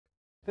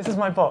This is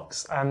my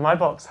box, and my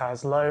box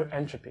has low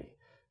entropy.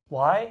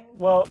 Why?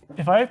 Well,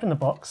 if I open the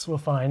box, we'll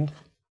find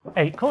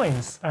 8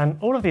 coins, and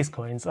all of these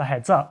coins are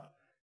heads up.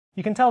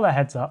 You can tell they're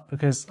heads up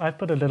because I've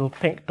put a little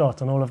pink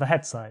dot on all of the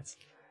head sides.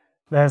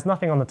 There's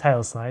nothing on the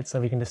tails side,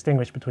 so we can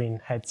distinguish between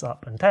heads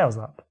up and tails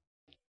up.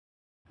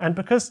 And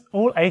because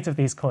all 8 of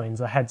these coins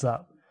are heads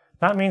up,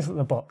 that means that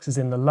the box is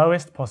in the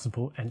lowest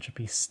possible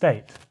entropy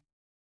state.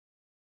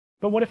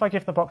 But what if I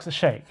give the box a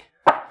shake?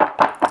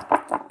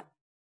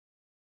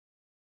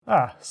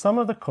 Some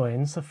of the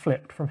coins have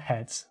flipped from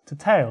heads to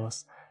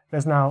tails.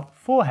 There's now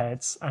 4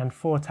 heads and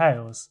 4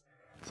 tails.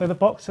 So the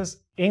box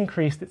has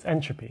increased its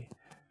entropy.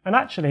 And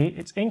actually,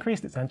 it's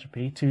increased its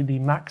entropy to the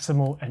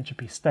maximal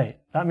entropy state.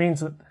 That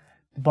means that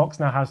the box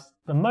now has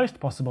the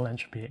most possible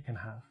entropy it can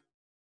have.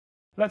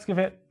 Let's give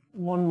it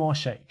one more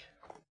shake.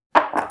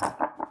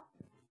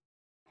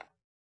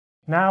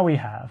 Now we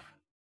have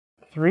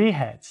 3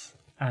 heads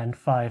and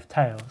 5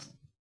 tails.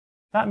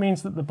 That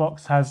means that the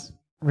box has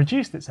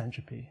reduced its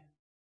entropy.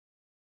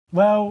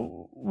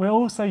 Well, we're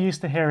also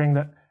used to hearing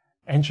that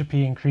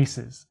entropy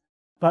increases,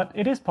 but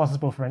it is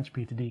possible for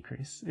entropy to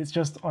decrease. It's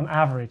just on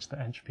average that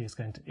entropy is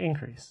going to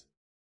increase.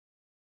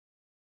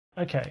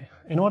 Okay,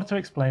 in order to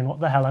explain what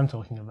the hell I'm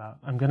talking about,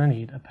 I'm going to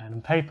need a pen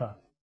and paper.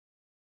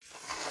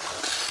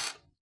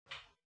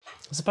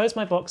 Suppose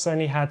my box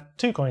only had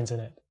 2 coins in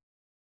it.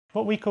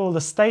 What we call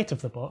the state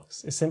of the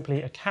box is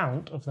simply a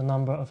count of the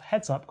number of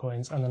heads up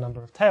coins and the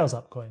number of tails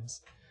up coins.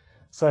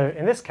 So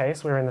in this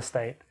case, we're in the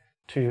state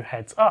 2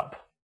 heads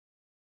up.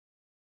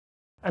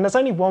 And there's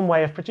only one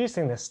way of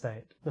producing this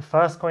state. The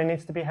first coin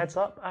needs to be heads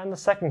up, and the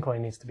second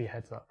coin needs to be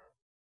heads up.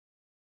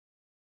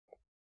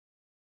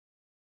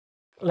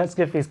 Let's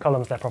give these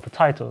columns their proper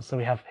titles. So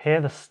we have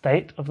here the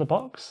state of the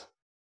box,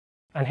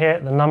 and here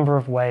the number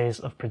of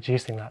ways of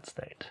producing that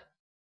state.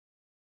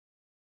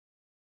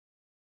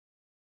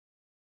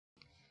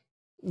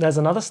 There's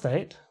another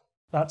state.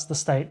 That's the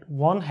state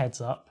 1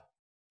 heads up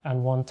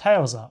and 1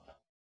 tails up.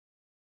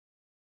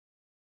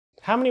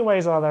 How many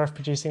ways are there of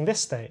producing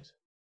this state?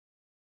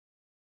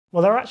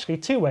 Well, there are actually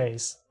 2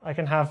 ways. I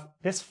can have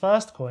this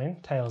first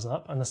coin tails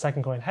up and the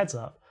second coin heads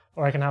up,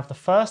 or I can have the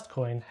first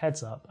coin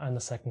heads up and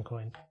the second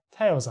coin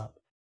tails up.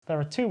 There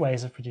are 2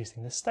 ways of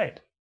producing this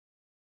state.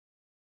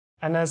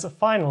 And there's a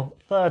final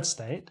third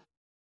state,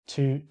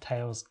 2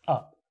 tails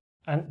up.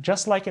 And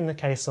just like in the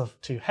case of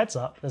 2 heads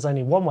up, there's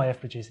only one way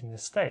of producing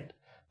this state.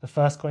 The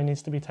first coin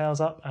needs to be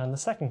tails up and the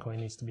second coin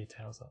needs to be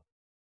tails up.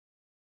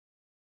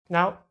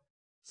 Now,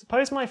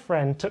 suppose my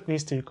friend took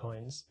these 2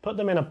 coins, put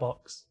them in a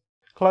box,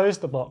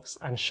 closed the box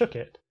and shook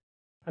it,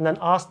 and then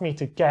asked me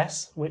to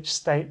guess which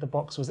state the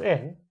box was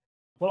in.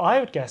 Well,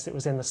 I would guess it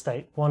was in the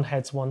state 1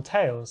 heads, 1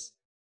 tails.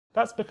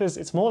 That's because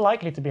it's more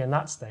likely to be in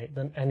that state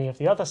than any of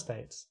the other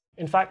states.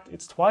 In fact,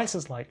 it's twice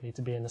as likely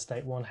to be in the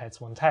state 1 heads,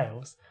 1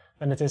 tails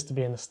than it is to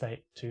be in the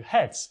state 2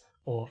 heads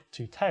or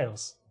 2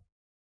 tails.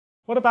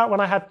 What about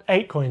when I had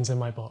 8 coins in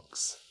my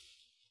box?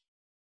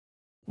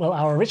 Well,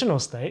 our original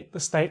state, the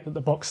state that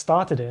the box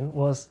started in,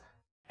 was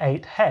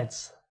 8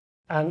 heads.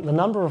 And the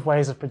number of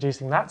ways of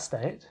producing that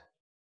state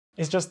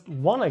is just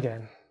 1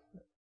 again.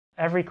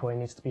 Every coin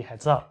needs to be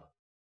heads up.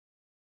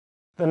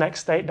 The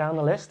next state down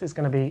the list is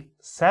going to be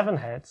 7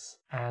 heads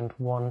and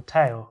 1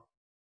 tail.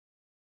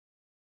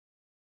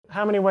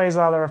 How many ways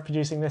are there of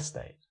producing this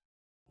state?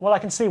 Well, I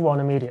can see 1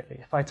 immediately.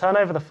 If I turn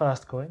over the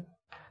first coin,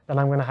 then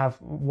I'm going to have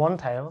 1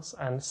 tails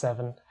and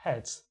 7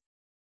 heads.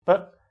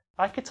 But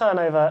I could turn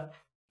over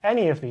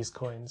any of these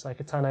coins. I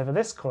could turn over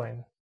this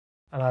coin,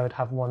 and I would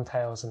have 1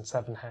 tails and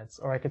 7 heads.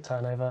 Or I could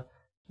turn over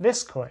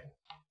this coin,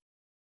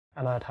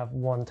 and I'd have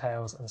 1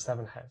 tails and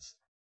 7 heads.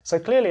 So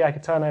clearly I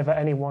could turn over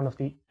any one of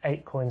the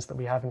 8 coins that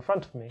we have in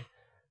front of me.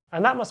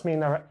 And that must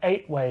mean there are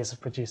 8 ways of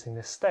producing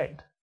this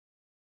state.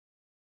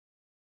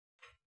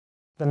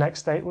 The next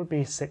state would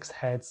be 6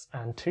 heads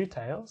and 2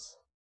 tails,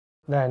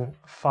 then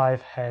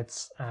 5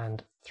 heads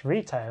and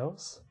 3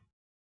 tails,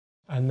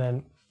 and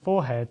then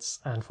 4 heads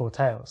and 4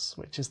 tails,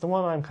 which is the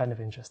one I'm kind of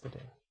interested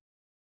in.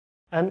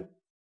 And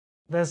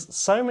there's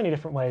so many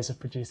different ways of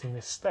producing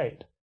this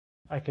state.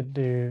 I could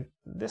do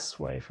this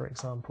way, for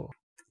example.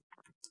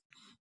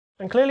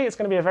 And clearly it's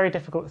going to be a very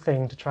difficult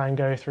thing to try and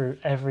go through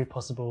every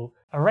possible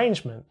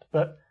arrangement,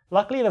 but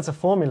luckily there's a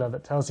formula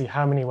that tells you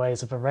how many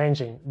ways of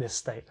arranging this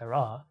state there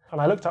are.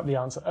 And I looked up the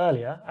answer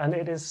earlier, and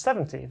it is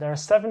 70. There are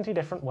 70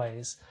 different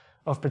ways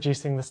of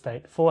producing the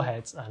state 4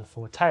 heads and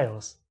 4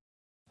 tails.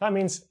 That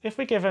means if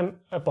we're given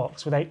a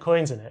box with 8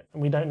 coins in it,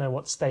 and we don't know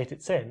what state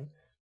it's in,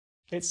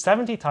 it's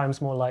 70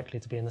 times more likely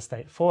to be in the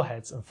state 4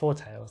 heads and 4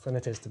 tails than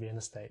it is to be in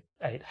the state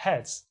 8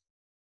 heads.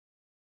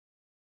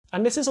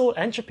 And this is all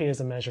entropy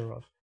is a measure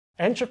of.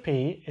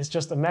 Entropy is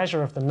just a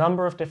measure of the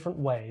number of different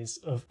ways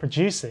of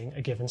producing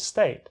a given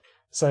state.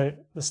 So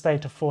the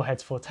state of 4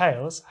 heads, 4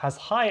 tails has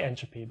high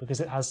entropy because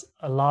it has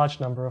a large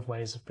number of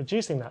ways of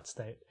producing that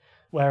state,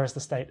 whereas the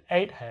state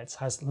 8 heads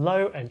has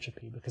low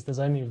entropy because there's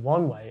only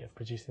one way of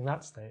producing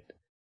that state.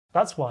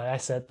 That's why I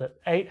said that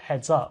 8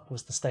 heads up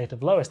was the state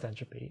of lowest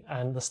entropy,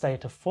 and the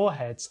state of 4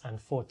 heads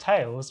and 4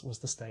 tails was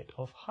the state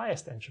of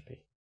highest entropy.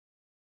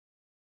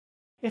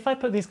 If I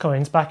put these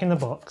coins back in the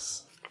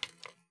box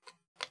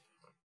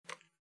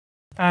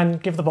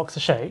and give the box a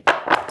shake,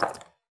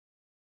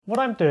 what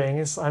I'm doing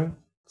is I'm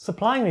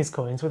supplying these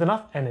coins with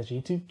enough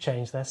energy to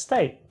change their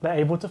state. They're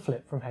able to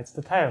flip from heads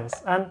to tails,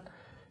 and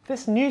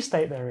this new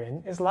state they're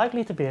in is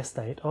likely to be a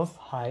state of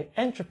high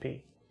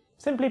entropy,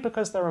 simply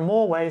because there are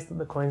more ways that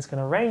the coins can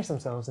arrange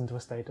themselves into a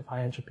state of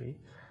high entropy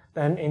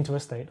than into a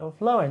state of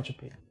low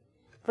entropy.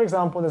 For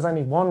example, there's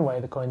only one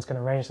way the coins can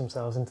arrange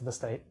themselves into the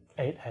state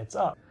 8 heads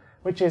up,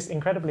 which is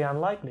incredibly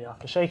unlikely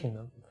after shaking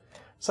them.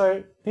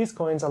 So these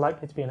coins are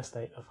likely to be in a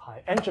state of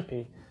high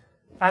entropy,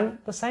 and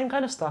the same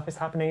kind of stuff is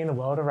happening in the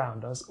world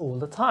around us all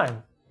the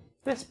time.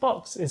 This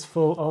box is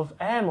full of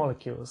air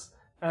molecules,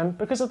 and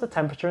because of the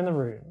temperature in the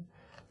room,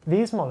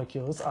 these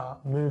molecules are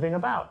moving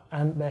about,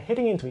 and they're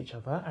hitting into each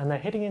other, and they're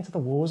hitting into the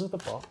walls of the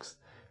box,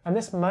 and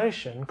this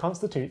motion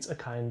constitutes a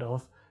kind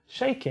of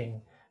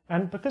shaking.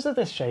 And because of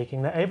this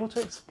shaking, they're able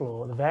to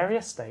explore the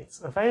various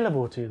states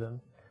available to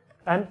them.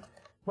 And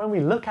when we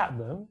look at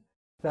them,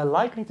 they're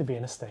likely to be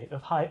in a state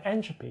of high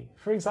entropy,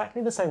 for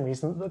exactly the same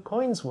reason that the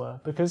coins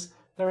were, because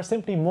there are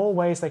simply more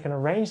ways they can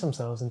arrange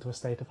themselves into a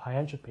state of high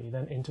entropy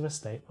than into a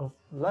state of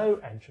low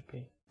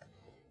entropy.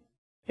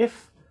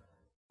 If,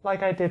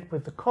 like I did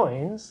with the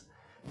coins,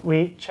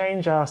 we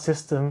change our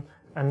system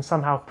and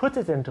somehow put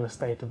it into a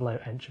state of low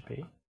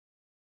entropy,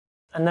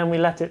 and then we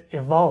let it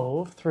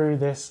evolve through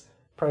this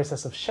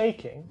process of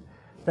shaking,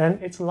 then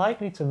it's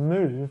likely to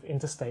move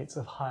into states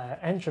of higher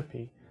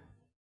entropy.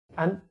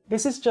 And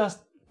this is just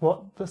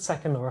what the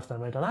second law of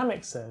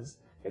thermodynamics says.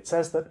 It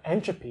says that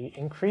entropy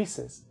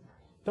increases.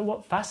 But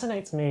what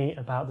fascinates me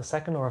about the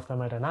second law of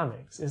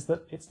thermodynamics is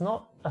that it's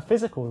not a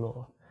physical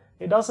law.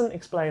 It doesn't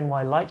explain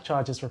why like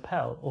charges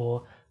repel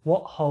or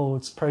what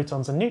holds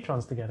protons and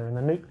neutrons together in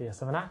the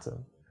nucleus of an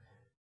atom.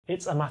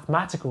 It's a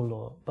mathematical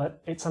law,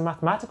 but it's a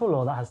mathematical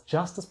law that has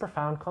just as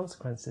profound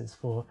consequences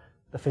for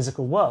the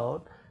physical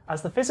world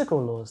as the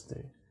physical laws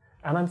do.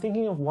 And I'm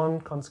thinking of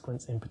one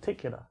consequence in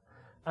particular,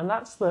 and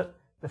that's that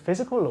the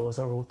physical laws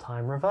are all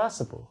time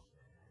reversible.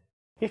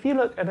 If you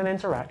look at an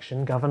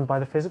interaction governed by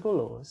the physical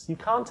laws, you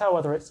can't tell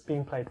whether it's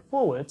being played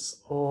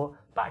forwards or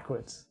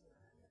backwards.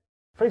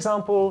 For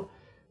example,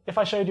 if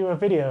I showed you a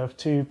video of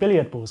two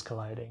billiard balls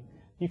colliding,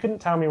 you couldn't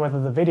tell me whether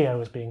the video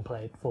was being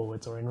played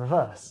forwards or in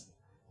reverse.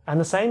 And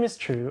the same is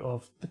true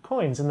of the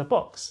coins in the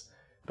box.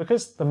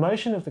 Because the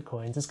motion of the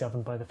coins is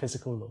governed by the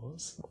physical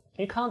laws,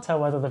 you can't tell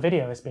whether the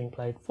video is being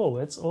played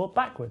forwards or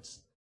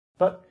backwards.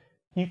 But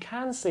you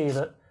can see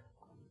that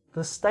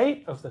the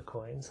state of the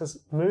coins has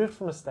moved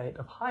from a state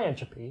of high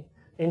entropy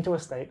into a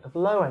state of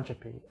low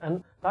entropy,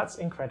 and that's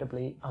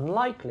incredibly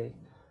unlikely.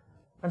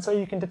 And so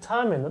you can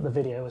determine that the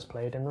video was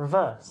played in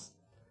reverse.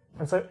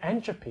 And so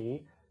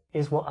entropy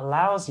is what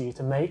allows you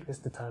to make this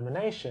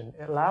determination.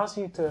 It allows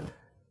you to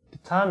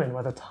determine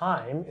whether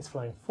time is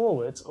flowing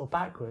forwards or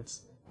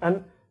backwards.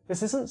 And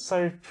this isn't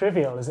so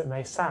trivial as it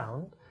may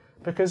sound,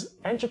 because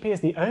entropy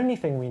is the only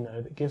thing we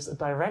know that gives a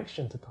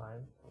direction to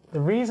time.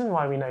 The reason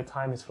why we know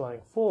time is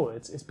flowing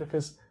forwards is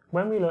because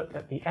when we look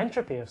at the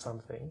entropy of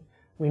something,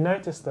 we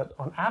notice that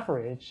on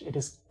average it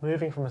is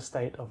moving from a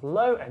state of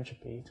low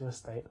entropy to a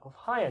state of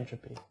high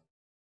entropy.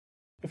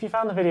 If you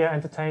found the video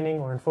entertaining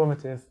or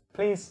informative,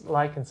 please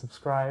like and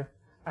subscribe,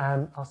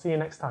 and I'll see you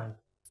next time.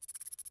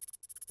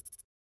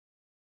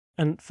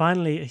 And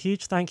finally, a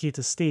huge thank you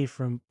to Steve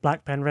from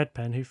Black Pen Red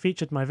Pen, who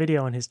featured my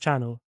video on his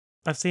channel.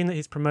 I've seen that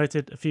he's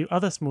promoted a few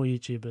other small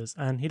YouTubers,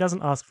 and he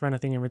doesn't ask for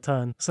anything in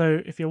return.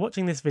 So if you're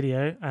watching this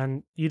video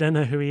and you don't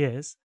know who he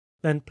is,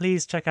 then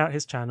please check out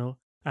his channel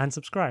and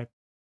subscribe.